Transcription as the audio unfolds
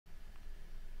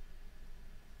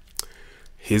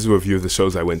Here's a review of the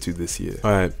shows I went to this year.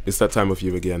 Alright, it's that time of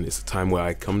year again. It's a time where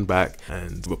I come back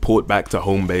and report back to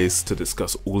home base to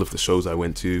discuss all of the shows I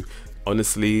went to.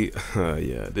 Honestly,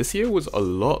 yeah, this year was a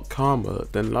lot calmer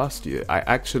than last year. I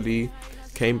actually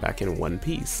came back in one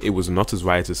piece. It was not as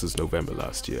riotous as November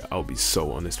last year. I'll be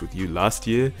so honest with you. Last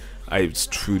year, I was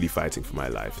truly fighting for my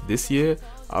life. This year,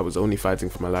 I was only fighting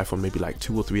for my life on maybe like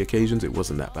 2 or 3 occasions. It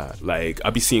wasn't that bad. Like,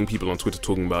 I'd be seeing people on Twitter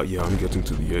talking about, yeah, I'm getting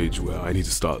to the age where I need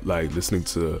to start like listening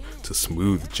to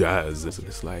smooth jazz. And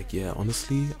it's like, yeah,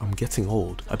 honestly, I'm getting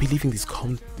old. I'd be leaving these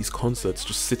concerts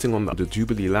just sitting on the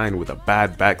Jubilee line with a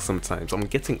bad back sometimes. I'm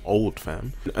getting old,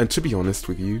 fam. And to be honest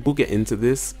with you, we'll get into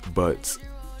this, but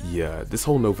yeah, this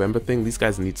whole November thing, these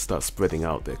guys need to start spreading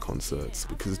out their concerts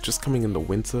because it's just coming in the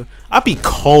winter. I'd be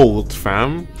cold,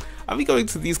 fam. I'll be going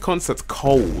to these concerts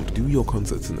cold. Do your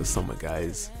concerts in the summer,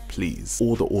 guys, please,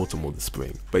 or the autumn or the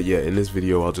spring. But yeah, in this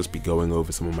video I'll just be going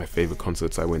over some of my favorite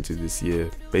concerts I went to this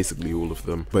year, basically all of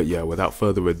them. But yeah, without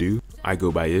further ado, I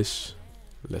go by Ish.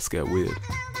 Let's get weird.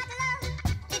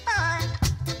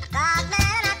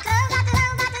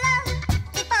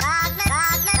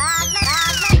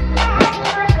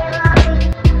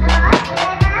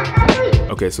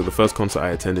 Okay, so the first concert I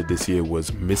attended this year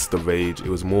was Mr. Rage. It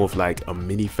was more of like a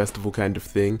mini festival kind of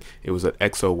thing. It was at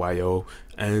XOYO,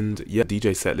 and yeah,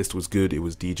 DJ setlist was good. It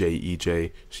was DJ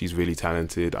EJ. She's really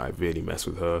talented. I really mess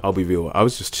with her. I'll be real, I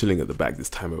was just chilling at the back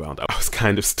this time around. I was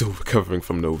kind of still recovering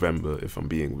from November, if I'm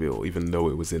being real, even though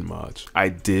it was in March. I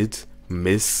did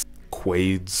miss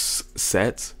Quade's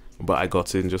set, but I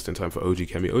got in just in time for OG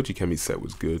Kemi. OG Kemi's set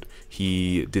was good.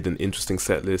 He did an interesting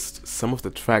set list. Some of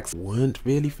the tracks weren't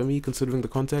really for me considering the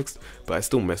context, but I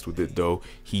still messed with it though.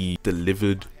 He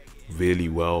delivered really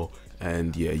well,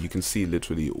 and yeah, you can see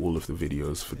literally all of the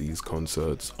videos for these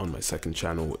concerts on my second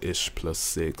channel,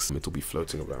 Ish+6. It'll be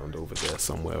floating around over there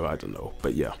somewhere, I don't know.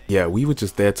 But yeah, we were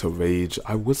just there to rage.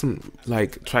 I wasn't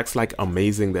like, tracks like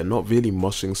Amazing, they're not really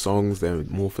moshing songs, they're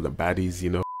more for the baddies,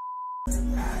 you know.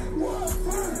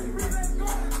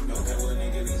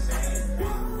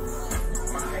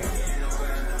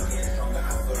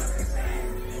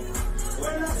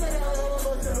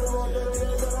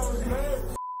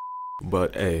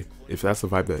 But hey, if that's the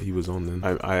vibe that he was on,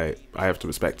 then I have to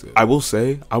respect it. I will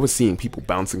say, I was seeing people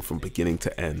bouncing from beginning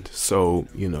to end. So,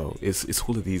 you know, it's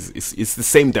all of these, it's the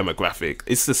same demographic.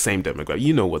 It's the same demographic.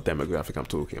 You know what demographic I'm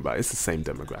talking about. It's the same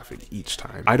demographic each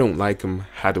time. I don't like them,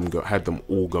 had them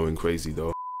all going crazy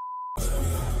though.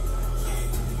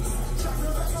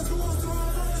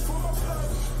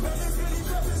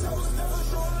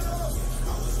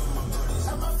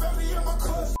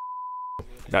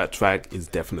 That track is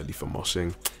definitely for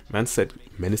moshing. Man said,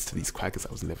 menace to these crackers,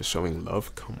 I was never showing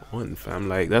love. Come on, fam.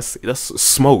 Like, that's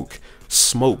smoke.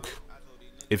 Smoke.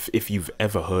 If you've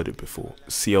ever heard it before.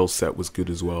 CL's set was good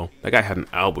as well. That guy had an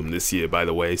album this year, by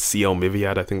the way. CL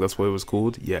Myriad, I think that's what it was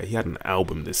called. Yeah, he had an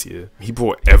album this year. He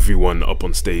brought everyone up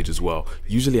on stage as well.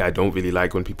 Usually I don't really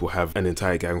like when people have an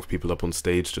entire gang of people up on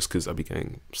stage just because I'll be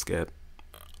getting scared.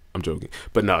 I'm joking,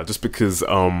 but no, just because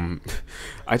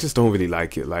I just don't really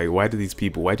like it. Like, why do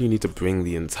you need to bring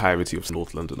the entirety of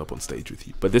North London up on stage with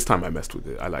you? But this time I messed with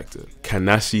it. I liked it.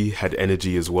 Kanashi had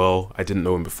energy as well. I didn't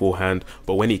know him beforehand,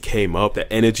 but when he came up,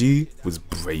 the energy was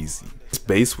brazy. His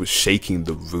bass was shaking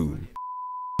the room.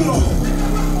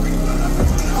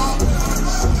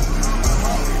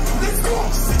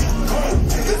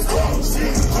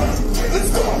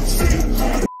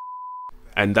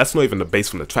 And that's not even the bass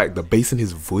from the track, the bass in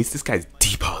his voice, this guy's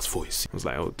deep ass voice. I was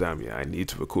like, oh damn, yeah, I need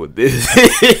to record this.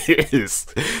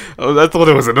 I thought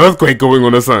there was an earthquake going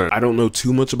on or something. I don't know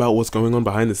too much about what's going on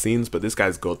behind the scenes, but this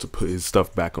guy's got to put his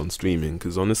stuff back on streaming,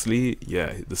 because honestly,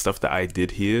 yeah, the stuff that I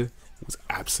did here was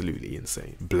absolutely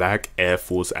insane. Black Air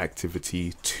Force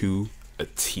activity to a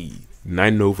T.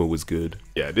 9 Nova was good.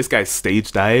 Yeah, this guy's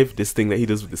stage dive, this thing that he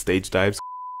does with the stage dives,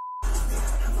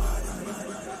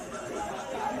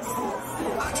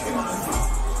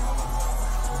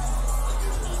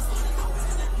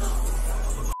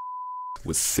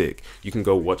 was sick. You can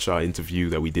go watch our interview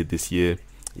that we did this year.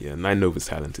 Yeah, 9 Nova's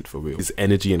talented for real. His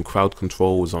energy and crowd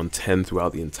control was on 10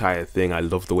 throughout the entire thing. I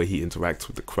love the way he interacts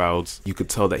with the crowds. You could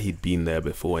tell that he'd been there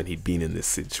before and he'd been in this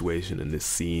situation, in this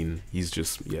scene. He's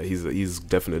just, yeah, he's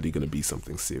definitely going to be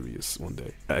something serious one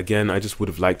day. Again, I just would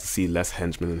have liked to see less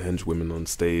henchmen and henchwomen on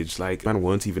stage. Like, man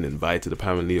weren't even invited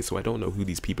apparently, so I don't know who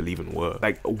these people even were.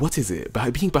 Like, what is it?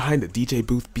 By being behind the DJ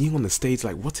booth, being on the stage,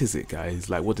 like, what is it, guys?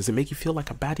 Like, what, does it make you feel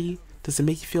like a baddie? Does it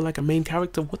make you feel like a main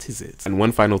character? What is it? And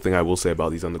one final thing I will say about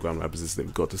these underground rappers is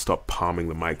they've got to stop palming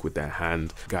the mic with their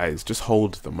hand. Guys, just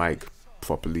hold the mic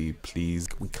properly, please?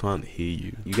 We can't hear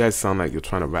you. You guys sound like you're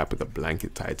trying to rap with a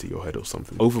blanket tied to your head or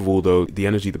something. Overall though, the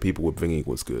energy the people were bringing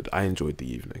was good. I enjoyed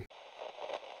the evening.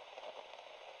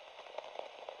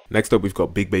 Next up, we've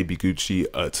got BIGBABYGUCCI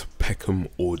at Peckham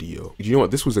Audio. You know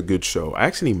what? This was a good show. I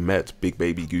actually met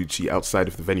BIGBABYGUCCI outside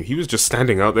of the venue. He was just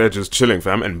standing out there, just chilling,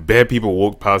 fam, and bare people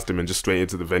walked past him and just straight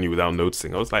into the venue without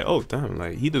noticing. I was like, oh, damn,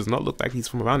 like, he does not look like he's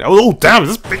from around here. Oh, damn,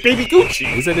 is this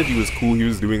BIGBABYGUCCI? His energy was cool. He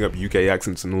was doing up UK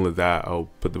accents and all of that. I'll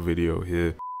put the video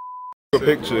here. A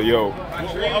picture, yo.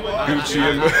 Gucci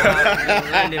and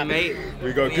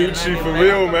we got Gucci for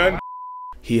real, man.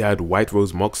 He had White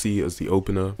Rose Moxie as the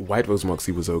opener. White Rose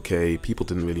Moxie was okay. People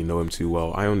didn't really know him too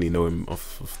well. I only know him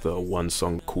off of the one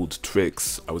song called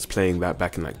Tricks. I was playing that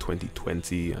back in like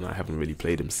 2020 and I haven't really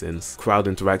played him since. Crowd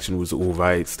interaction was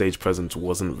alright. Stage presence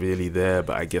wasn't really there,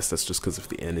 but I guess that's just because of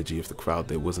the energy of the crowd.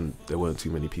 There weren't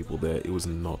too many people there. It was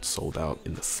not sold out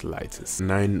in the slightest.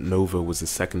 9 Nova was the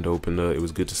second opener. It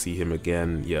was good to see him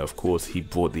again. Yeah, of course, he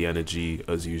brought the energy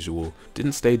as usual.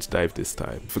 Didn't stage dive this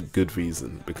time for good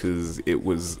reason, because it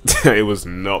was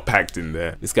not packed in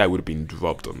there. This guy would have been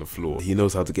dropped on the floor. He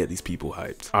knows how to get these people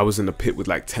hyped. I was in the pit with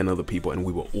like 10 other people and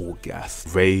we were all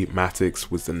gassed. Ray Matix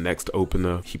was the next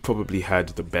opener. He probably had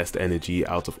the best energy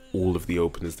out of all of the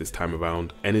openers this time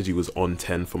around. Energy was on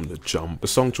 10 from the jump. The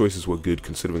song choices were good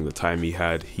considering the time he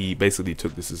had. He basically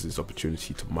took this as his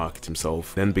opportunity to market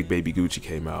himself. Then BIGBABYGUCCI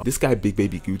came out. This guy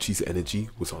BIGBABYGUCCI's energy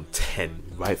was on 10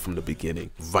 right from the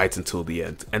beginning, right until the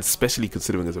end. And especially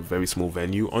considering it's a very small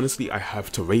venue, honestly, I have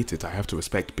to rate it. I have to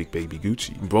respect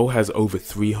BIGBABYGUCCI. Bro has over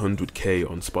 300k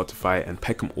on Spotify and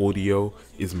Peckham Audio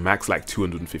is max like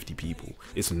 250 people.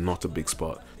 It's not a big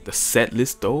spot. The set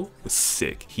list though was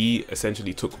sick. He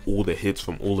essentially took all the hits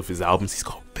from all of his albums. He's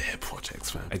got bare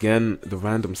projects, fam. Again, the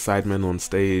random sidemen on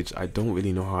stage, I don't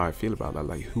really know how I feel about that.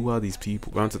 Like, who are these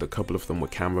people? Granted, a couple of them were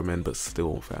cameramen, but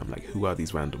still, fam, like, who are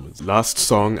these randomers? Last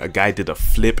song, a guy did a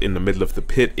flip in the middle of the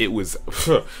pit. It was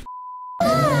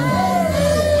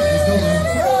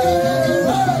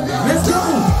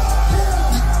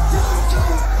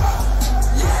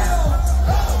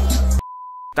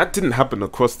that didn't happen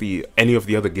across any of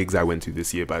the other gigs I went to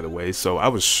this year, by the way, so I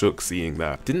was shook seeing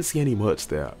that. Didn't see any merch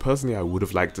there. Personally, I would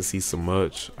have liked to see some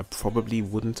merch. I probably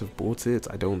wouldn't have bought it,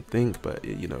 I don't think, but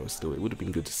you know, still, it would have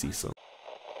been good to see some.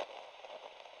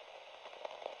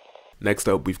 Next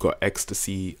up, we've got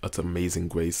EKKSTACY at Amazing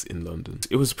Grace in London.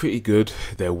 It was pretty good.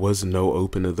 There was no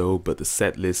opener though, but the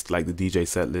set list, like the DJ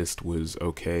set list, was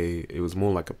okay. It was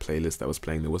more like a playlist that was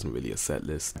playing. There wasn't really a set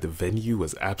list. The venue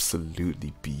was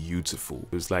absolutely beautiful.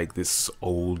 It was like this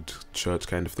old church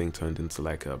kind of thing turned into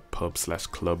like a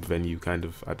pub/club venue kind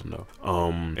of, I don't know.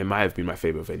 It might have been my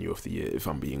favorite venue of the year if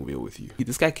I'm being real with you.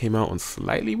 This guy came out on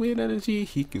slightly weird energy.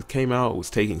 He came out,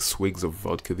 was taking swigs of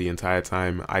vodka the entire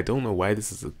time. I don't know why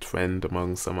this is a trend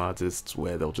among some artists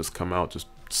where they'll just come out just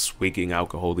swigging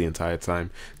alcohol the entire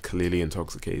time, clearly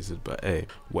intoxicated, but hey,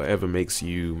 whatever makes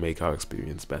you make our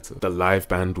experience better. The live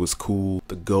band was cool,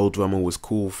 the girl drummer was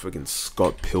cool, friggin'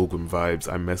 Scott Pilgrim vibes,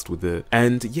 I messed with it,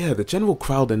 and yeah, the general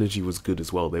crowd energy was good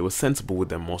as well. They were sensible with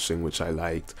their moshing, which I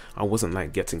liked. I wasn't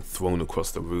like getting thrown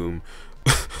across the room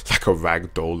like a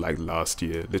rag doll like last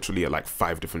year, literally at like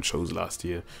 5 different shows last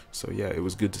year. So yeah, it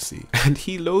was good to see. And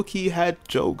he low-key had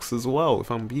jokes as well, if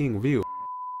I'm being real.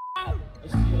 I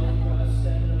see you guys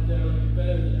standing up there looking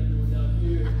better than everyone down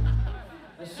here.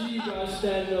 I see you guys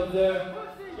standing up there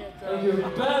and you're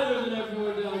better than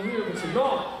everyone down here, but you're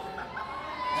not.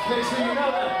 Just make sure you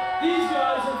know that these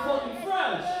guys are fucking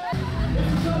fresh. If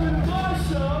you're coming to my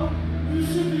show, you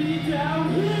should be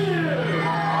down here.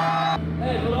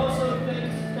 Hey, but also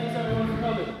thanks everyone for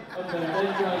coming. Okay,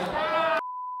 thank you guys.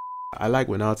 I like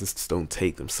when artists don't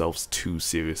take themselves too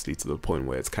seriously to the point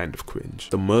where it's kind of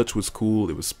cringe. The merch was cool,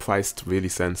 it was priced really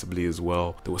sensibly as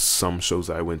well. There were some shows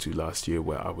that I went to last year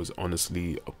where I was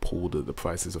honestly appalled at the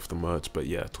prices of the merch, but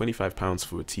yeah, £25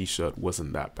 for a t-shirt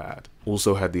wasn't that bad.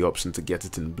 Also had the option to get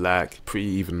it in black, pretty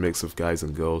even mix of guys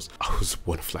and girls. I was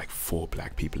one of like 4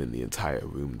 black people in the entire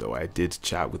room though. I did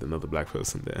chat with another black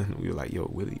person there and we were like, yo,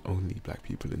 we're the only black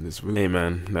people in this room. Hey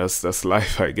man, that's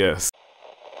life, I guess.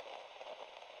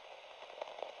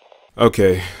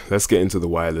 Okay, let's get into the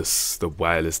wireless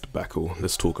debacle.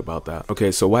 Let's talk about that.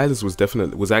 Okay, so wireless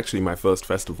was actually my first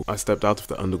festival. I stepped out of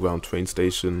the underground train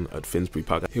station at Finsbury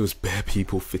Park. It was bare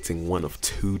people fitting one of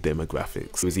 2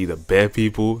 demographics. It was either bare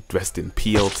people dressed in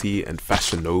PLT and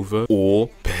Fashion Nova, or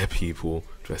bare people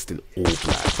dressed in all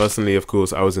black. Personally, of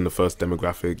course, I was in the first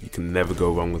demographic. You can never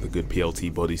go wrong with a good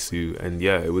PLT bodysuit. And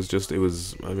yeah, it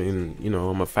was, I mean, you know,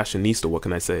 I'm a fashionista, what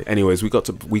can I say? Anyways, we got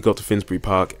to Finsbury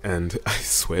Park, and I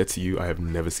swear to you, I have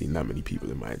never seen that many people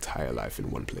in my entire life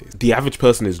in one place. The average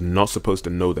person is not supposed to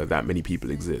know that that many people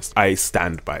exist. I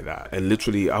stand by that. And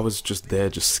literally, I was just there,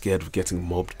 just scared of getting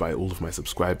mobbed by all of my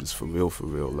subscribers, for real.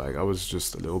 Like, I was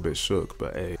just a little bit shook,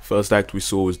 but hey. First act we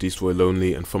saw was Destroy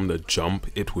Lonely, and from the jump,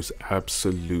 it was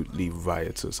absolutely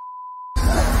riotous.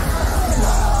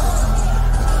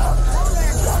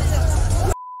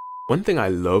 One thing I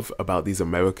love about these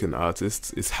American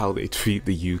artists is how they treat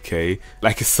the UK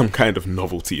like it's some kind of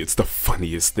novelty. It's the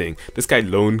funniest thing. This guy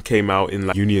Lone came out in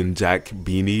like Union Jack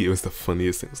beanie. It was the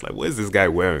funniest thing. It's like, what is this guy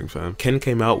wearing, fam? Ken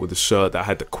came out with a shirt that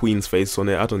had the Queen's face on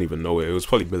it. I don't even know it. It was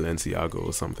probably Balenciaga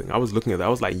or something. I was looking at that. I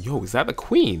was like, yo, is that the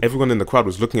Queen? Everyone in the crowd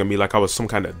was looking at me like I was some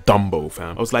kind of Dumbo,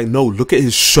 fam. I was like, no, look at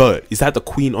his shirt. Is that the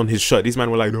Queen on his shirt? These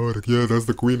men were like, no, yeah, that's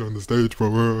the Queen on the stage,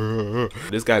 bro.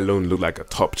 This guy Lone looked like a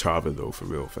top chava though, for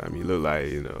real, fam. He looked like,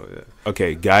 you know, yeah.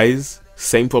 Okay, guys,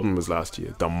 same problem as last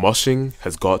year. The moshing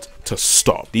has got to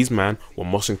stop. These men were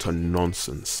moshing to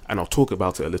nonsense, and I'll talk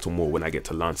about it a little more when I get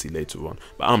to Lancey later on,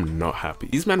 but I'm not happy.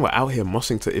 These men were out here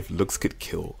moshing to If Looks Could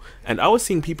Kill, and I was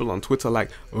seeing people on Twitter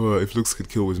like, oh, If Looks Could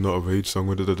Kill was not a rage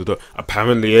song, da, da, da, da.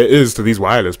 Apparently it is to these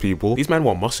wireless people. These men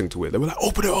were moshing to it. They were like,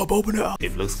 open it up, open it up.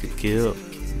 If Looks Could Kill.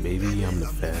 Maybe I'm the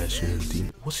fashion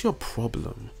demon. What's your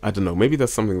problem? I don't know, maybe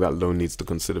that's something that Lone needs to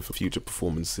consider for future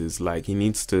performances. Like, he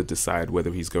needs to decide whether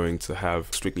he's going to have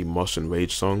strictly mosh and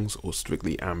rage songs or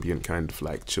strictly ambient kind of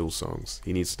like chill songs.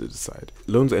 He needs to decide.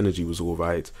 Lone's energy was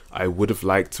alright. I would have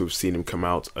liked to have seen him come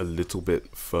out a little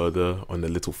bit further on the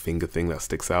little finger thing that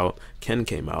sticks out. Ken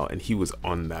came out and he was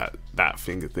on that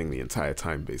finger thing the entire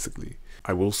time, basically.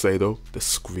 I will say though, the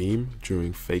scream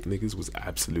during Fake Niggas was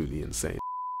absolutely insane.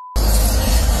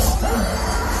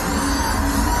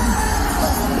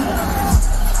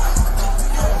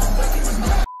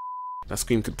 That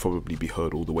scream could probably be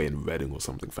heard all the way in Reading or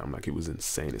something, fam. Like, it was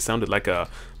insane. It sounded like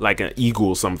an eagle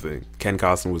or something. Ken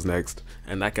Carson was next,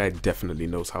 and that guy definitely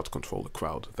knows how to control the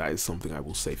crowd. That is something I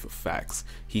will say for facts.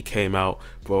 He came out,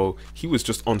 bro, he was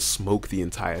just on smoke the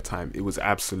entire time. It was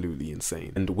absolutely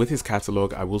insane. And with his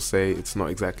catalog, I will say it's not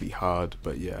exactly hard,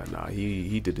 but yeah, nah,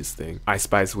 he did his thing. Ice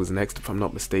Spice was next, if I'm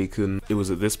not mistaken. It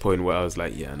was at this point where I was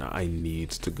like, yeah, nah, I need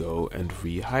to go and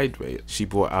rehydrate. She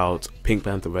brought out Pink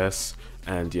Pantheress,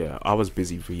 and yeah, I was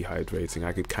busy rehydrating.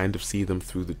 I could kind of see them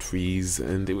through the trees,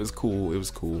 and it was cool. It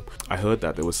was cool. I heard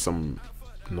that there was some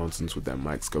nonsense with their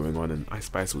mics going on, and Ice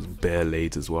Spice was bare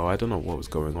late as well. I don't know what was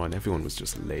going on. Everyone was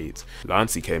just late.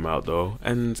 Lancey came out though,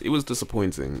 and it was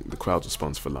disappointing, the crowd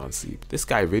response for Lancey. This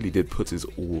guy really did put his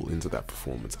all into that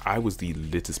performance. I was the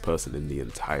littest person in the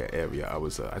entire area.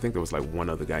 I think there was like one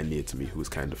other guy near to me who was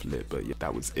kind of lit, but yeah,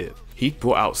 that was it. He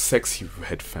brought out Sexy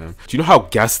Red, fam. Do you know how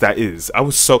gassed that is?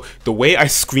 The way I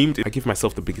screamed, I give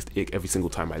myself the biggest ick every single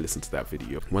time I listen to that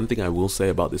video. One thing I will say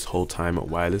about this whole time at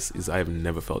Wireless is I have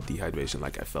never felt dehydration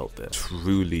like I felt there.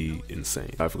 Truly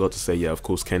insane. I forgot to say, yeah, of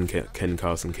course, Ken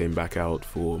Carson came back out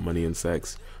for Money and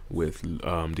Sex with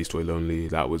Destroy Lonely.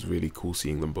 That was really cool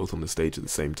seeing them both on the stage at the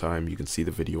same time. You can see the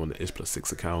video on the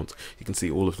Is+6 account. You can see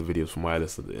all of the videos from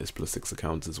Wireless at the Is+6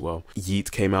 account as well.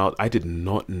 Yeet came out. I did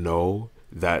not know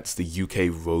that the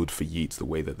UK rode for Yeet the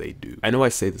way that they do. I know I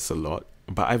say this a lot,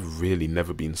 but I've really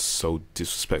never been so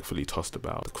disrespectfully tossed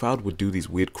about. The crowd would do these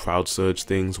weird crowd surge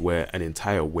things where an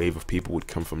entire wave of people would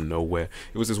come from nowhere.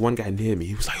 It was this one guy near me,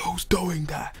 he was like, who's doing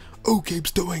that? Who keeps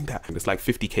doing that? And it's like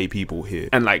 50k people here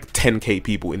and like 10k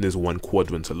people in this one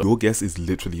quadrant alone. Your guess is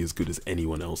literally as good as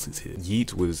anyone else's here.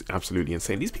 Yeet was absolutely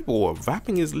insane. These people were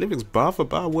rapping his lyrics bar for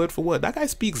bar, word for word. That guy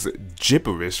speaks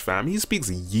gibberish, fam. He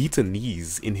speaks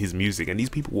Yeetanese in his music, and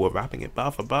these people were rapping it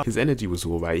bar for bar. His energy was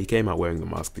alright. He came out wearing the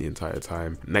mask the entire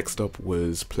time. Next up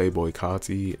was Playboy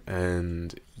Carti,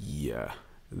 and yeah,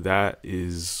 that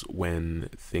is when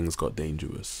things got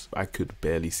dangerous. I could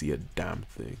barely see a damn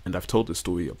thing. And I've told this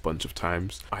story a bunch of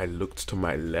times. I looked to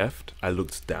my left, I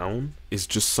looked down. It's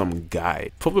just some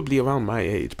guy, probably around my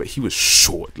age, but he was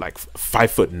short, like 5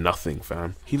 foot nothing,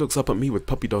 fam. He looks up at me with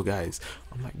puppy dog eyes.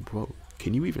 I'm like, bro,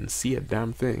 can you even see a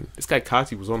damn thing? This guy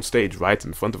Carti was on stage right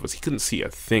in front of us. He couldn't see a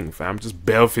thing, fam. Just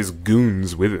bare of his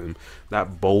goons with him.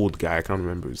 That bold guy, I can't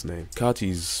remember his name.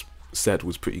 Carti's set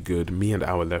was pretty good. Me and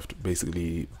Our left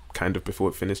basically kind of before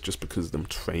it finished just because of them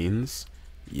trains.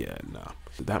 Yeah, nah.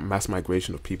 That mass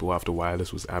migration of people after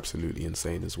Wireless was absolutely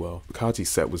insane as well. Carti's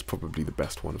set was probably the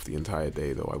best one of the entire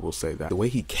day though, I will say that. The way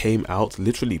he came out,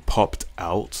 literally popped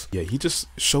out. Yeah, he just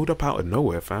showed up out of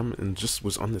nowhere, fam, and just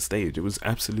was on the stage. It was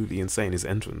absolutely insane, his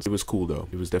entrance. It was cool though.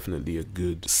 It was definitely a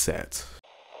good set.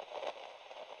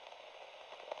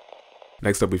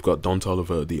 Next up, we've got Don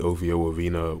Toliver at the OVO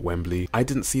Arena, Wembley. I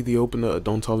didn't see the opener at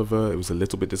Don Toliver. It was a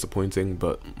little bit disappointing,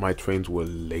 but my trains were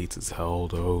late as hell,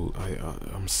 though.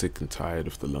 I'm sick and tired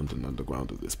of the London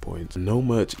Underground at this point. No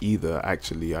merch either,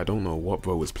 actually. I don't know what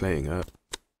bro was playing at.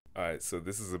 Alright, so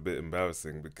this is a bit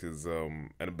embarrassing because, and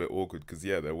a bit awkward because,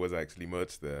 yeah, there was actually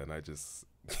merch there, and I just,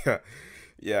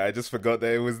 yeah, I just forgot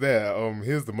that it was there.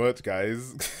 Here's the merch,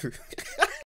 guys.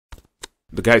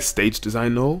 The guy's stage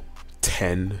design, though,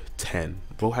 10/10.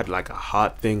 Bro had like a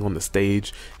heart thing on the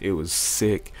stage. It was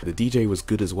sick. The DJ was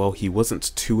good as well. He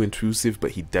wasn't too intrusive,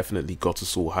 but he definitely got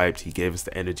us all hyped. He gave us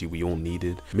the energy we all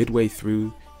needed. Midway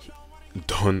through,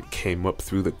 Don came up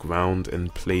through the ground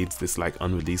and played this like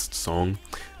unreleased song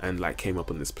and like came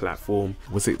up on this platform.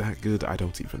 Was it that good? I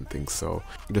don't even think so.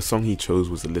 The song he chose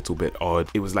was a little bit odd.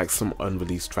 It was like some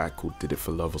unreleased track called Did It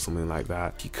For Love or something like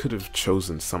that. He could have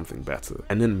chosen something better.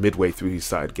 And then midway through he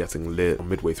started getting lit, or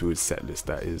midway through his set list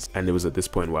that is. And it was at this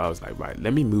point where I was like, right,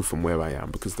 let me move from where I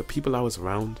am, because the people I was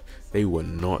around, they were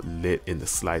not lit in the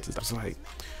slightest. I was like,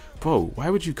 bro, why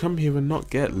would you come here and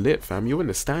not get lit, fam? You're in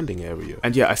the standing area.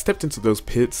 And yeah, I stepped into those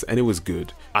pits and it was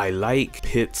good. I like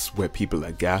pits where people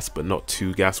are gassed, but not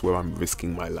too gassed where I'm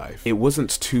risking my life. It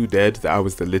wasn't too dead that I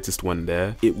was the littest one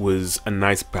there. It was a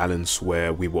nice balance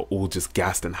where we were all just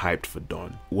gassed and hyped for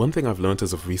Don. One thing I've learned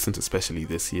as of recent, especially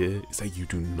this year, is that you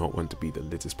do not want to be the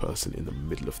littest person in the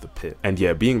middle of the pit. And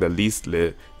yeah, being the least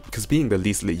lit, because being the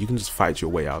least lit, you can just fight your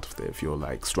way out of there if you're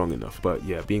like strong enough. But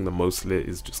yeah, being the most lit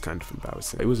is just kind of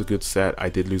embarrassing. It was a good set. I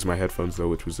did lose my headphones though,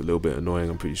 which was a little bit annoying.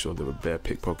 I'm pretty sure there were bare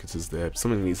pickpocketers there.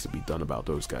 Something needs to be done about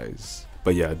those guys.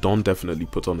 But yeah, Don definitely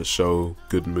put on a show.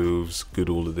 Good moves, good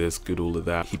all of this, good all of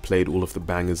that. He played all of the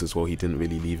bangers as well. He didn't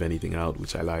really leave anything out,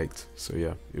 which I liked. So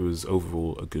yeah, it was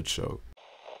overall a good show.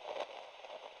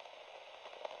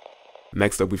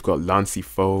 Next up, we've got Lancey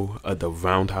Foe at the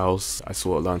Roundhouse. I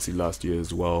saw Lancey last year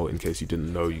as well. In case you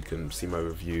didn't know, you can see my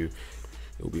review.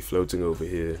 It'll be floating over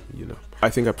here, you know. I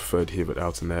think I preferred Here at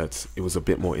Outnet. It was a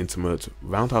bit more intimate.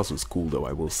 Roundhouse was cool though,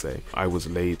 I will say. I was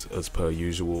late as per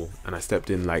usual, and I stepped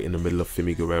in like in the middle of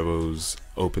Fimi Guerrero's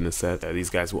opener set. These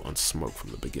guys were on smoke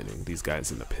from the beginning. These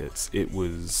guys in the pits.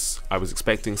 I was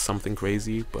expecting something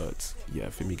crazy, but yeah,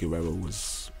 Fimi Guerrero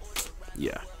was,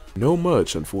 yeah. No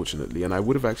merch, unfortunately, and I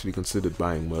would have actually considered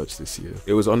buying merch this year.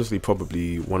 It was honestly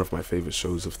probably one of my favorite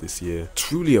shows of this year.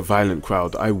 Truly a violent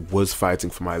crowd. I was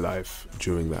fighting for my life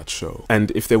during that show. And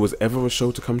if there was ever a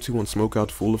show to come to on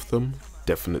Smokeout for all of them,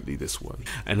 definitely this one.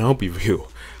 And I'll be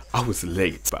real, I was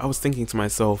late, but I was thinking to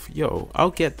myself, yo, I'll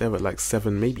get there at like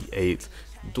 7, maybe 8.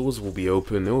 Doors will be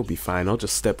open, it will be fine, I'll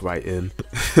just step right in.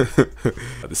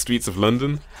 The streets of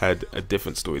London had a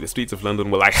different story. The streets of London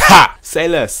were like, ha! Say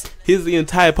less! Here's the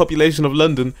entire population of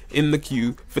London in the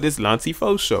queue for this Lancey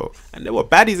Foe show. And there were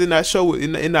baddies in that show,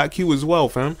 in that queue as well,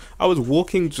 fam. I was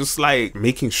walking just like,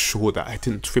 making sure that I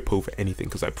didn't trip over anything,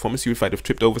 because I promise you if I'd have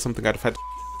tripped over something, I'd have had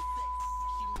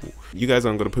to. You guys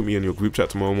aren't gonna put me in your group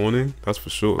chat tomorrow morning, that's for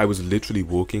sure. I was literally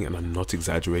walking, and I'm not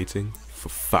exaggerating, for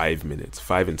 5 minutes,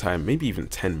 5 in time, maybe even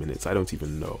 10 minutes, I don't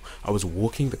even know. I was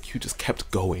walking, the queue just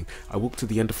kept going. I walked to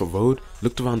the end of a road,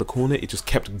 looked around the corner, it just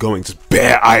kept going, just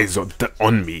bare eyes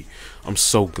on me. I'm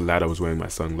so glad I was wearing my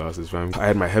sunglasses, fam. I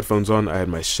had my headphones on, I had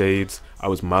my shades, I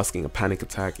was masking a panic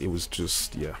attack. It was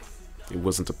just, yeah, it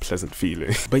wasn't a pleasant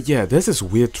feeling. But yeah, there's this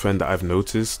weird trend that I've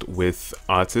noticed with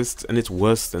artists, and it's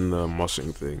worse than the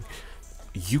moshing thing.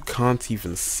 You can't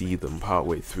even see them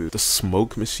partway through. The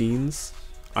smoke machines,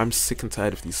 I'm sick and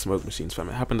tired of these smoke machines, fam.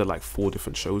 It happened at like 4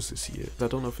 different shows this year. I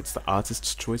don't know if it's the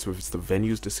artist's choice or if it's the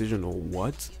venue's decision or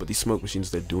what, but these smoke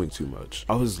machines, they're doing too much.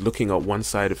 I was looking at one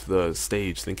side of the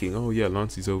stage thinking, oh yeah,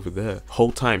 Lancey's over there.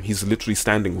 Whole time, he's literally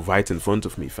standing right in front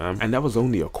of me, fam. And that was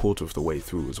only a quarter of the way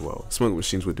through as well. Smoke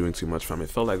machines were doing too much, fam. It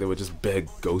felt like there were just bare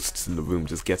ghosts in the room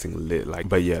just getting lit. Like,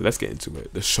 but yeah, let's get into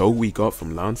it. The show we got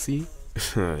from Lancey,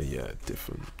 yeah,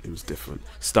 different. It was different.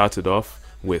 Started off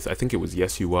with, I think it was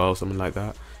Yes You Are or something like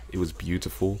that. It was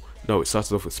beautiful. No, it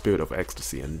started off with Spirit of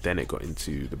Ecstasy, and then it got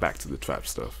into the Back to the Trap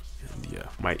stuff. And yeah,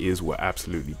 my ears were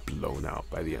absolutely blown out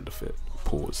by the end of it.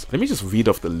 Pause. Let me just read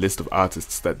off the list of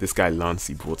artists that this guy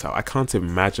Lancey brought out. I can't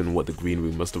imagine what the green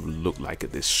room must have looked like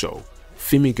at this show.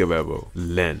 Fimi Guerrero,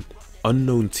 Len,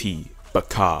 Unknown T,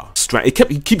 Bakar,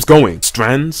 it keeps going.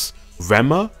 Strands,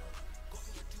 Rema.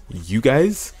 You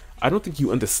guys, I don't think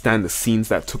you understand the scenes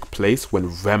that took place when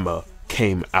Rema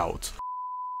came out.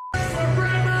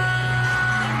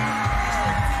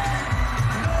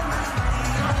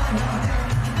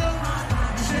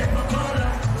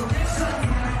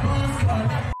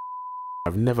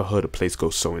 I've never heard a place go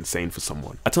so insane for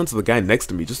someone. I turned to the guy next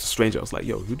to me, just a stranger. I was like,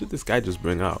 yo, who did this guy just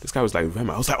bring out? This guy was like,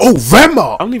 Rema. I was like, oh,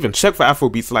 Rema! I don't even check for Afro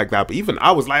beats like that, but even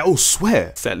I was like, oh,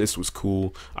 swear. Setlist was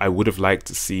cool. I would have liked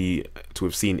to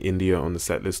have seen India on the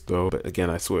setlist though, but again,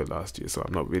 I saw it last year, so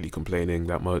I'm not really complaining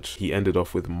that much. He ended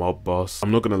off with Mob Boss.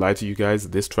 I'm not gonna lie to you guys,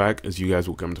 this track, as you guys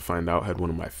will come to find out, had one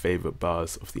of my favorite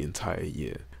bars of the entire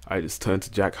year. I just turned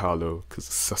to Jack Harlow because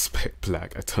Suspect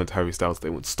Black. I turned to Harry Styles, they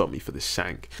wouldn't stop me for the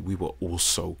shank. We were all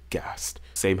so gassed.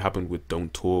 Same happened with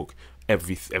Don't Talk.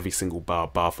 Every single bar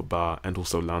for bar, and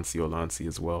also Lancey or Lancey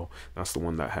as well. That's the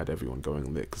one that had everyone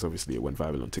going lit because obviously it went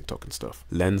viral on TikTok and stuff.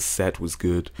 Len's set was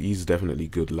good. He's definitely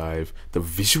good live. The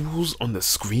visuals on the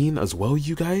screen as well,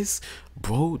 you guys.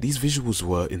 Bro, these visuals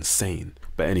were insane.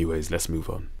 But anyways, let's move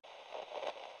on.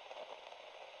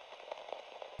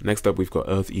 Next up, we've got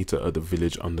Eartheater at the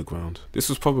Village Underground. This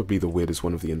was probably the weirdest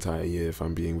one of the entire year, if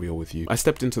I'm being real with you. I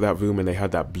stepped into that room and they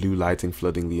had that blue lighting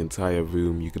flooding the entire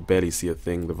room. You could barely see a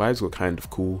thing. The vibes were kind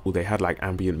of cool. They had like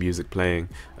ambient music playing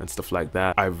and stuff like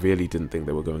that. I really didn't think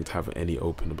they were going to have any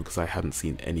opener because I hadn't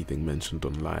seen anything mentioned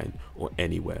online or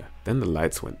anywhere. Then the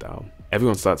lights went down.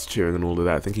 Everyone starts cheering and all of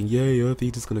that, thinking, yay,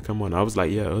 Eartheater's gonna come on. I was like,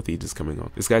 yeah, Eartheater's coming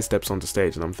on. This guy steps onto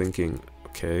stage and I'm thinking,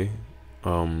 okay,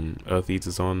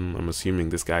 Eartheater's on. I'm assuming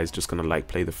this guy's just gonna like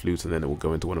play the flute and then it will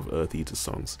go into one of Eartheater's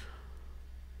songs.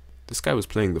 This guy was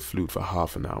playing the flute for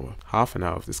half an hour. Half an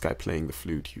hour of this guy playing the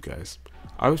flute, you guys.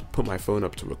 I was put my phone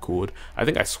up to record. I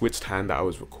think I switched hand that I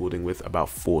was recording with about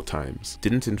 4 times.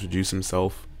 Didn't introduce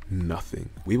himself. Nothing.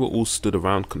 We were all stood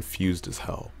around confused as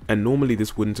hell. And normally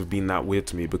this wouldn't have been that weird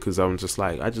to me because I'm just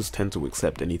like, I just tend to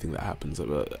accept anything that happens.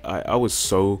 But I was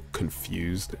so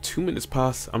confused. 2 minutes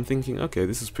pass, I'm thinking, okay,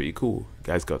 this is pretty cool.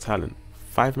 Guy's got talent.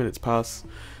 5 minutes pass.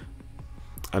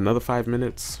 Another 5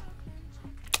 minutes.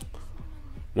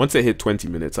 Once it hit 20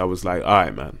 minutes, I was like,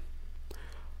 alright man.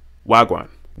 Wagwan.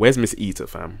 Where's Miss Eater,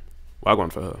 fam?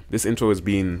 Wagwan for her. This intro has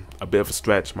been a bit of a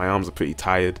stretch. My arms are pretty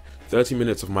tired. 30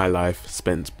 minutes of my life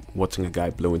spent watching a guy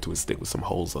blow into a stick with some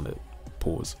holes on it.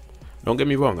 Pause. Don't get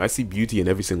me wrong, I see beauty in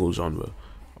every single genre,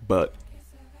 but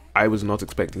I was not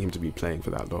expecting him to be playing for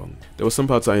that long. There were some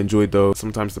parts I enjoyed though.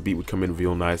 Sometimes the beat would come in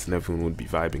real nice and everyone would be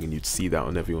vibing and you'd see that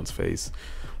on everyone's face.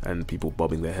 And people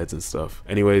bobbing their heads and stuff.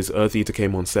 Anyways, Eartheater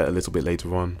came on set a little bit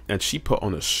later on, and she put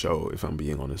on a show, if I'm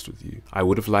being honest with you. I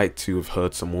would have liked to have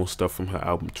heard some more stuff from her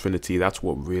album Trinity. That's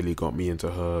what really got me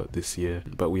into her this year.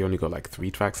 But we only got like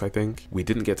 3 tracks, I think. We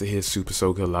didn't get to hear Super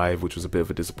Soaker live, which was a bit of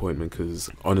a disappointment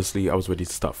because honestly, I was ready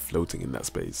to start floating in that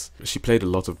space. She played a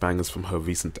lot of bangers from her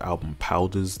recent album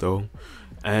Powders though.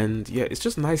 And yeah, it's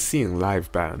just nice seeing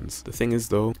live bands. The thing is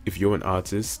though, if you're an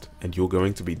artist and you're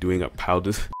going to be doing up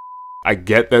Powders, I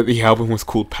get that the album was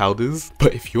called Powders,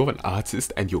 but if you're an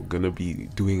artist and you're gonna be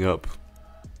doing up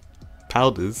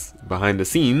Powders behind the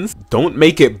scenes, don't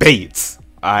make it bait.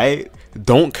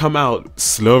 Don't come out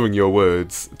slurring your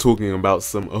words, talking about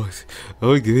some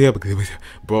yeah,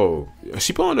 bro.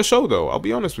 She put on a show though, I'll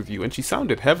be honest with you, and she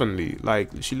sounded heavenly. Like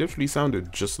she literally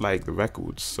sounded just like the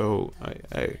records. So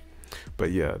but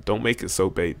yeah, don't make it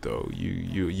so bait though.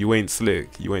 You ain't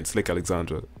slick. You ain't slick,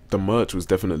 Alexandra. The merch was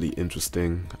definitely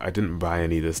interesting. I didn't buy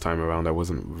any this time around. I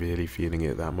wasn't really feeling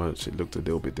it that much. It looked a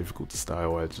little bit difficult to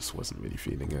style. I just wasn't really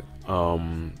feeling it.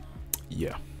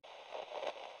 Yeah.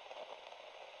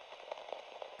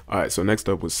 Alright, so next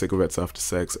up was Cigarettes After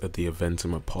Sex at the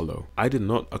Eventum Apollo. I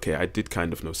did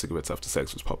kind of know Cigarettes After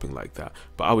Sex was popping like that,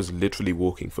 but I was literally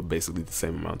walking for basically the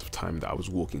same amount of time that I was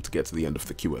walking to get to the end of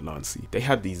the queue at Lancey. They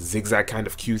had these zigzag kind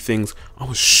of queue things. I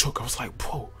was shook. I was like,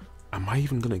 bro, am I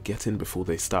even gonna get in before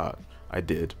they start? I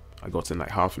did. I got in like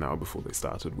half an hour before they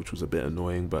started, which was a bit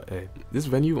annoying, but hey. This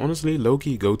venue, honestly,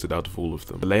 low-key goated out of all of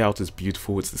them. The layout is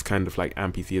beautiful. It's this kind of like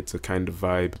amphitheater kind of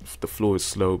vibe. The floor is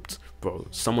sloped. Bro,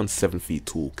 someone 7 feet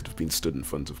tall could have been stood in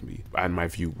front of me, and my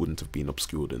view wouldn't have been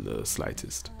obscured in the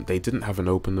slightest. They didn't have an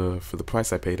opener. For the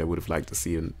price I paid, I would have liked to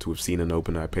have seen an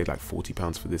opener. I paid like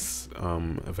 £40 for this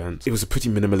event. It was a pretty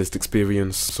minimalist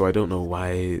experience, so I don't know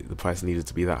why the price needed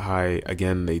to be that high.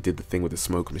 Again, they did the thing with the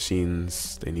smoke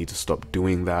machines. They need to stop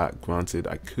doing that. Granted,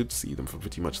 I could see them for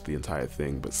pretty much the entire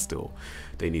thing, but still,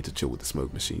 they need to chill with the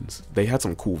smoke machines. They had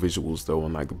some cool visuals though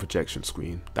on like the projection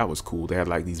screen. That was cool. They had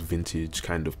like these vintage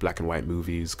kind of black and white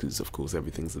movies, because of course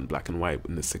everything's in black and white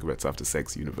in the Cigarettes After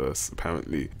Sex universe,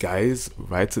 apparently. Guys,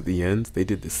 right at the end, they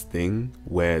did this thing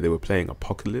where they were playing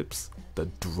Apocalypse, the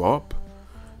drop.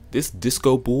 This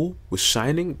disco ball was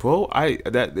shining, bro.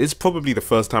 That is probably the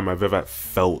first time I've ever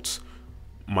felt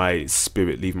my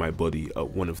spirit leave my body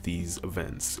at one of these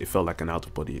events. It felt like an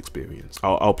out-of-body experience.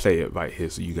 I'll play it right here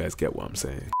so you guys get what I'm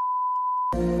saying.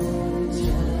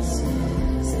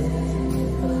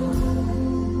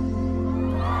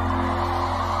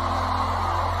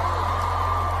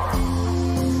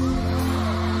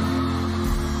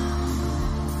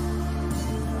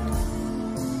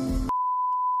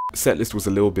 Setlist was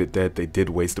a little bit dead. They did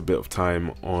waste a bit of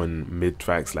time on mid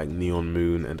tracks like Neon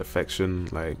Moon and Affection.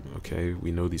 Like, okay,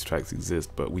 we know these tracks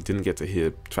exist, but we didn't get to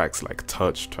hear tracks like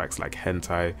Touch, tracks like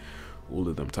Hentai, all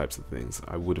of them types of things.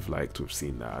 I would have liked to have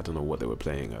seen that. I don't know what they were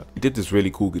playing at. He did this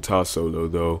really cool guitar solo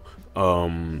though,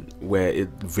 where it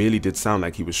really did sound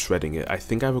like he was shredding it. I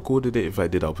think I recorded it. If I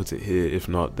did, I'll put it here. If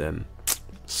not, then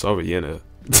sorry, innit?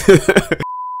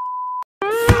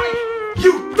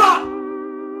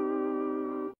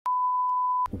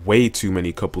 Way too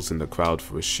many couples in the crowd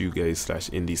for a shoegaze slash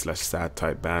indie slash sad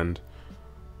type band.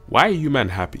 Why are you man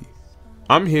happy?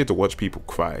 I'm here to watch people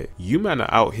cry. You man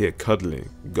are out here cuddling.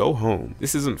 Go home.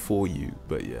 This isn't for you.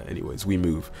 But yeah, anyways, we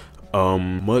move.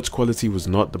 Merch quality was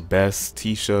not the best.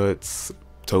 T-shirts,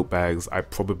 tote bags. I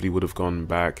probably would have gone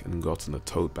back and gotten a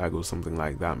tote bag or something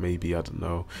like that. Maybe, I don't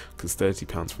know. Because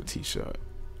 £30 for a t-shirt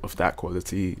of that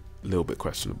quality, a little bit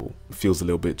questionable. It feels a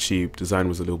little bit cheap. Design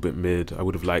was a little bit mid. I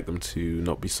would have liked them to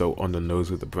not be so on the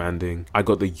nose with the branding. I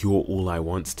got the You're All I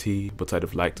Want tee, but I'd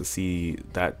have liked to see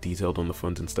that detailed on the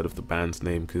front instead of the band's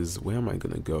name, because where am I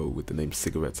gonna go with the name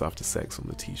Cigarettes After Sex on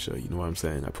the t-shirt? You know what I'm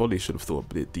saying? I probably should have thought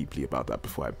a bit deeply about that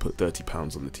before I put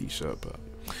 £30 on the t-shirt, but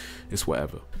it's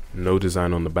whatever. No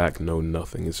design on the back, no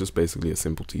nothing. It's just basically a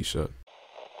simple t-shirt.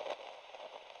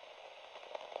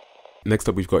 Next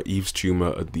up, we've got Yves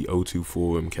Tumor at the O2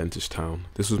 Forum, Kentish Town.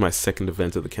 This was my second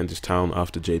event at the Kentish Town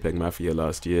after JPEG Mafia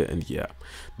last year, and yeah,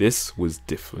 this was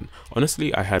different.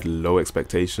 Honestly, I had low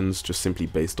expectations, just simply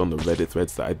based on the Reddit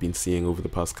threads that I'd been seeing over the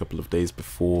past couple of days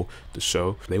before the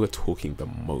show. They were talking the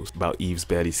most about Yves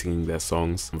barely singing their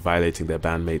songs, violating their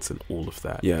bandmates, and all of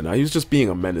that. Yeah, now he was just being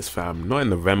a menace, fam. Not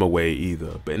in the Rema way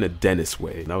either, but in a Dennis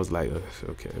way. And I was like,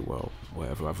 okay, well,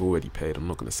 whatever. I've already paid. I'm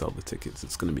not going to sell the tickets.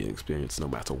 It's going to be an experience no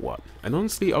matter what. And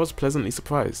honestly, I was pleasantly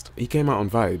surprised. He came out on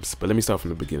vibes, but let me start from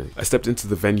the beginning. I stepped into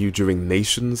the venue during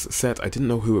Nation's set. I didn't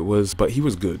know who it was, but he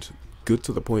was good. Good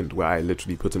to the point where I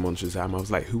literally put him on Shazam. I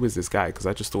was like, who is this guy? Because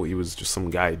I just thought he was just some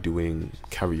guy doing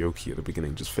karaoke at the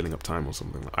beginning, just filling up time or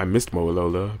something. I missed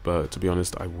Lola, but to be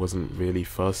honest, I wasn't really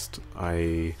fussed.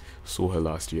 I saw her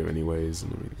last year anyways,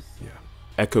 and I mean,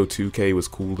 yeah. Ekko2k was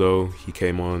cool though. He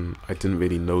came on. I didn't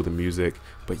really know the music,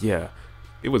 but yeah,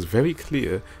 it was very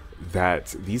clear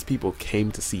that these people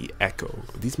came to see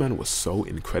Ekko. These men were so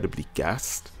incredibly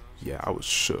gassed. Yeah, I was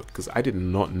shook because I did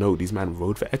not know these men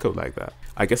rode for Ekko like that.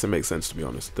 I guess it makes sense, to be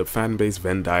honest. The fan base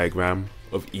Venn diagram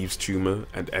of Yves Tumor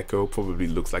and Ekko probably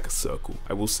looks like a circle.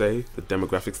 I will say the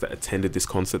demographics that attended this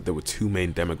concert, there were two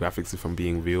main demographics if I'm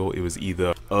being real. It was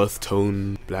either earth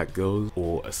tone black girls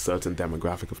or a certain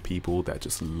demographic of people that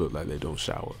just look like they don't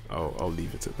shower. I'll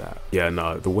leave it at that. Yeah,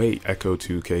 nah, the way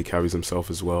Ekko2k carries himself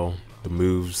as well, the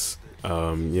moves,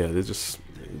 yeah, they're just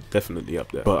definitely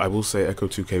up there. But I will say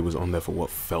Ekko2k was on there for what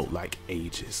felt like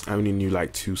ages. I only knew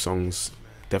like 2 songs.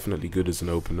 Definitely good as an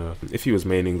opener. If he was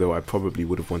maining though, I probably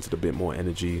would have wanted a bit more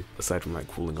energy, aside from like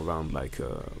crawling around like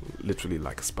literally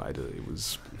like a spider. It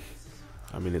was,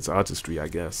 I mean, it's artistry, I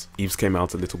guess. Yves came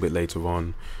out a little bit later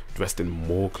on, dressed in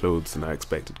more clothes than I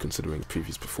expected considering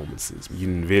previous performances. You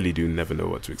really do never know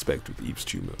what to expect with Yves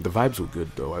Tumor. The vibes were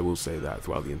good though, I will say that,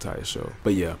 throughout the entire show.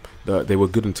 But yeah, they were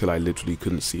good until I literally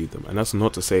couldn't see them. And that's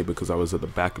not to say because I was at the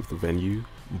back of the venue,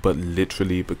 but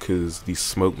literally because these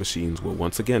smoke machines were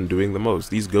once again doing the most.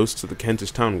 These ghosts of the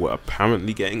Kentish Town were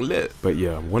apparently getting lit. But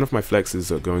yeah, one of my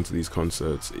flexes at going to these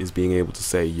concerts is being able to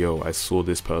say, yo, I saw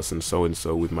this person so and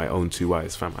so with my own 2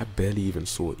 eyes. Fam, I barely even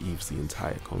saw Yves the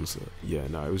entire concert. Yeah,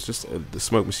 no, it was just the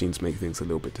smoke machines make things a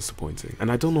little bit disappointing.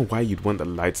 And I don't know why you'd want the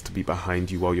lights to be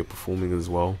behind you while you're performing as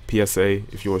well. PSA,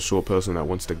 if you're a short person that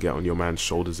wants to get on your man's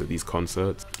shoulders at these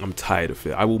concerts, I'm tired of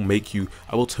it. I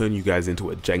will turn you guys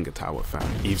into a Jenga tower, fam.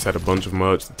 Yves had a bunch of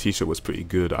merch. The t-shirt was pretty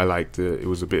good. I liked it. It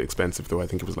was a bit expensive though. I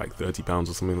think it was like £30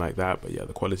 or something like that. But yeah,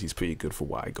 the quality's pretty good for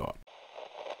what I got.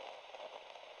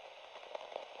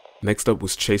 Next up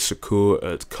was Chase Shakur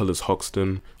at Colours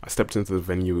Hoxton. I stepped into the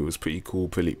venue. It was pretty cool,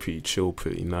 pretty chill,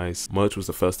 pretty nice. Merch was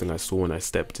the first thing I saw when I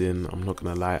stepped in. I'm not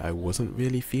gonna lie, I wasn't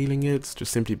really feeling it,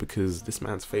 just simply because this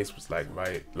man's face was like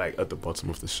right at the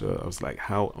bottom of the shirt. I was like,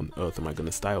 how on earth am I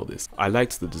gonna style this? I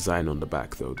liked the design on the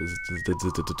back though.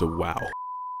 Wow.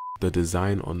 The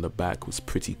design on the back was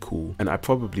pretty cool, and I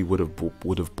probably would have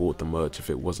bought the merch if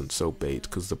it wasn't so bait,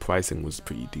 because the pricing was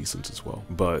pretty decent as well.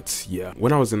 But yeah,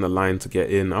 when I was in the line to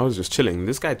get in, I was just chilling.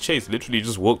 This guy Chase literally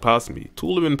just walked past me.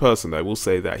 Taller in person, I will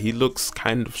say that. He looks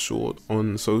kind of short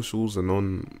on socials and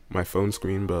on my phone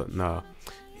screen, but nah,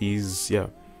 he's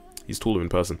taller in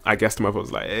person. I guessed him up. I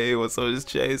was like, hey, what's up, this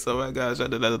Chase? Oh my gosh,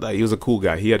 he was a cool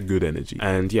guy. He had good energy.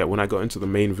 And yeah, when I got into the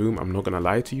main room, I'm not gonna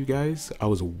lie to you guys, I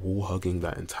was wall hugging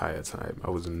that entire time. I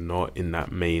was not in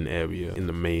that main area, in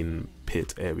the main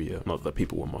pit area. Not that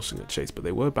people were moshing at Chase, but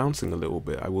they were bouncing a little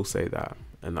bit, I will say that.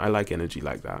 And I like energy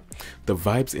like that. The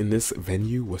vibes in this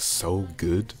venue were so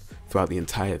good throughout the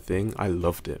entire thing. I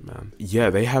loved it, man. Yeah,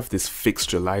 they have this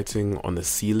fixture lighting on the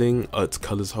ceiling at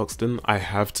Colours Hoxton. I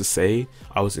have to say,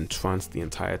 I was entranced the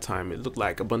entire time. It looked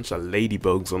like a bunch of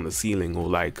ladybugs on the ceiling, or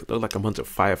like, looked like a bunch of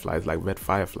fireflies, like red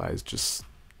fireflies, just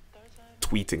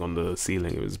tweeting on the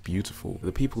ceiling. It was beautiful.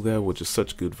 The people there were just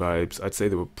such good vibes. I'd say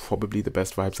they were probably the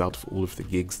best vibes out of all of the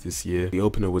gigs this year. The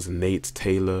opener was Nate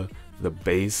Taylor. The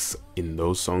bass in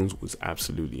those songs was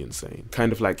absolutely insane.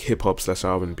 Kind of like hip-hop /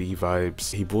 R&B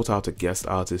vibes. He brought out a guest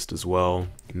artist as well.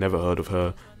 Never heard of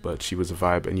her, but she was a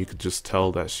vibe, and you could just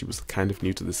tell that she was kind of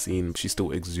new to the scene. She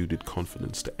still exuded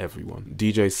confidence to everyone.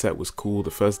 DJ set was cool. The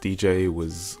first DJ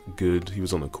was good. He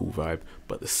was on a cool vibe.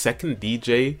 But the second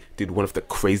DJ did one of the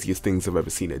craziest things I've ever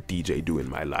seen a DJ do in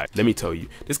my life. Let me tell you,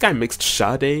 this guy mixed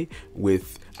Sade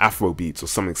with Afro beats or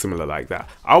something similar like that.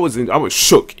 I was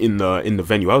shook in the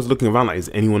venue. I was looking around like,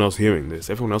 is anyone else hearing this?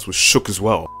 Everyone else was shook as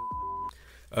well.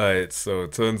 Alright, so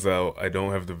it turns out I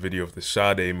don't have the video of the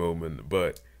Sade moment,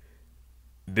 but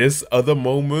this other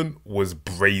moment was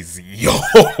brazy.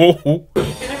 Yo!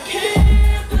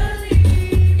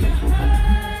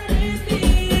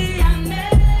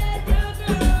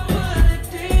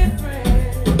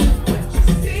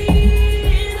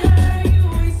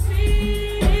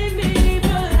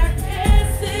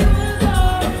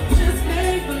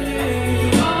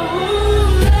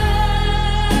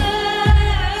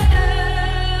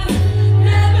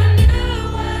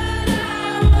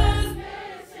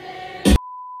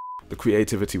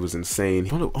 Creativity was insane.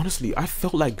 Honestly, I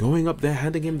felt like going up there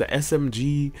handing him the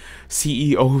SMG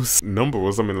CEO's number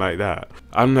or something like that.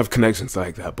 I don't have connections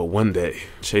like that, but one day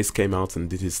Chase came out and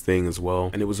did his thing as well,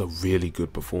 and it was a really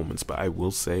good performance. But I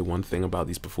will say one thing about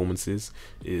these performances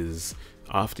is,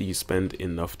 after you spend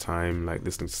enough time like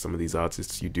listening to some of these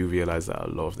artists, you do realize that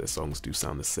a lot of their songs do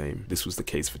sound the same. This was the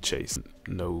case for Chase.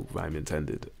 No rhyme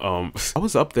intended. I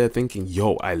was up there thinking,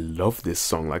 yo, I love this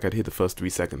song. Like, I'd hear the first 3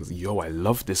 seconds, yo, I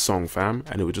love this song, fam,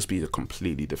 and it would just be a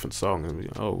completely different song, and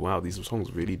like, oh wow, these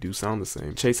songs really do sound the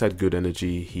same. Chase had good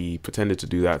energy. He pretended to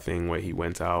do that thing where he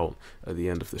went out at the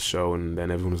end of the show, and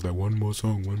then everyone was like, one more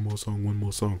song, one more song, one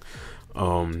more song.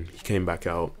 He came back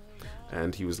out,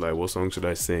 and he was like, what song should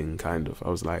I sing, kind of. I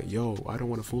was like, yo, I don't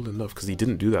want to fall in love, because he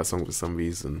didn't do that song for some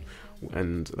reason,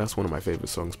 and that's one of my favorite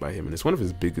songs by him, and it's one of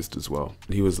his biggest as well.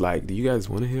 He was like, do you guys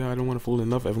want to hear I Don't Want to Fall in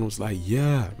Love? Everyone was like,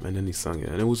 yeah, and then he sung it,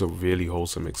 and it was a really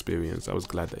wholesome experience. I was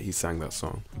glad that he sang that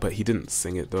song, but he didn't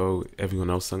sing it though. Everyone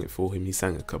else sung it for him. He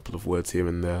sang a couple of words here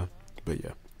and there, but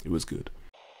yeah, it was good.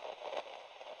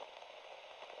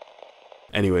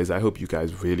 Anyways, I hope you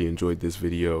guys really enjoyed this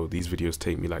video. These videos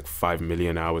take me like 5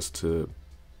 million hours to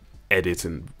edit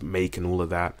and make and all of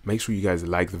that. Make sure you guys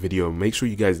like the video. Make sure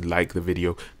you guys like the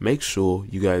video. Make sure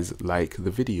you guys like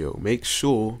the video. Make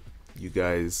sure you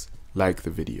guys like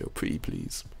the video, pretty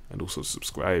please. And also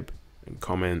subscribe and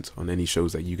comment on any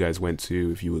shows that you guys went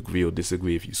to, if you agree or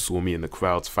disagree, if you saw me in the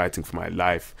crowds fighting for my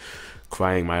life,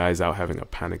 crying my eyes out, having a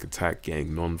panic attack,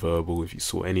 getting non-verbal. If you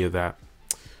saw any of that,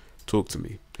 talk to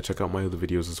me. Check out my other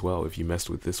videos as well if you messed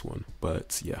with this one.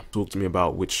 But yeah, talk to me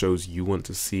about which shows you want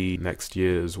to see next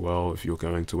year as well, if you're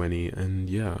going to any. And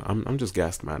yeah, I'm just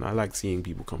gassed, man. I like seeing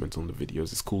people comment on the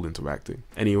videos. It's cool interacting.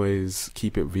 Anyways,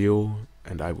 keep it real,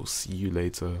 and I will see you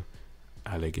later,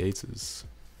 alligators.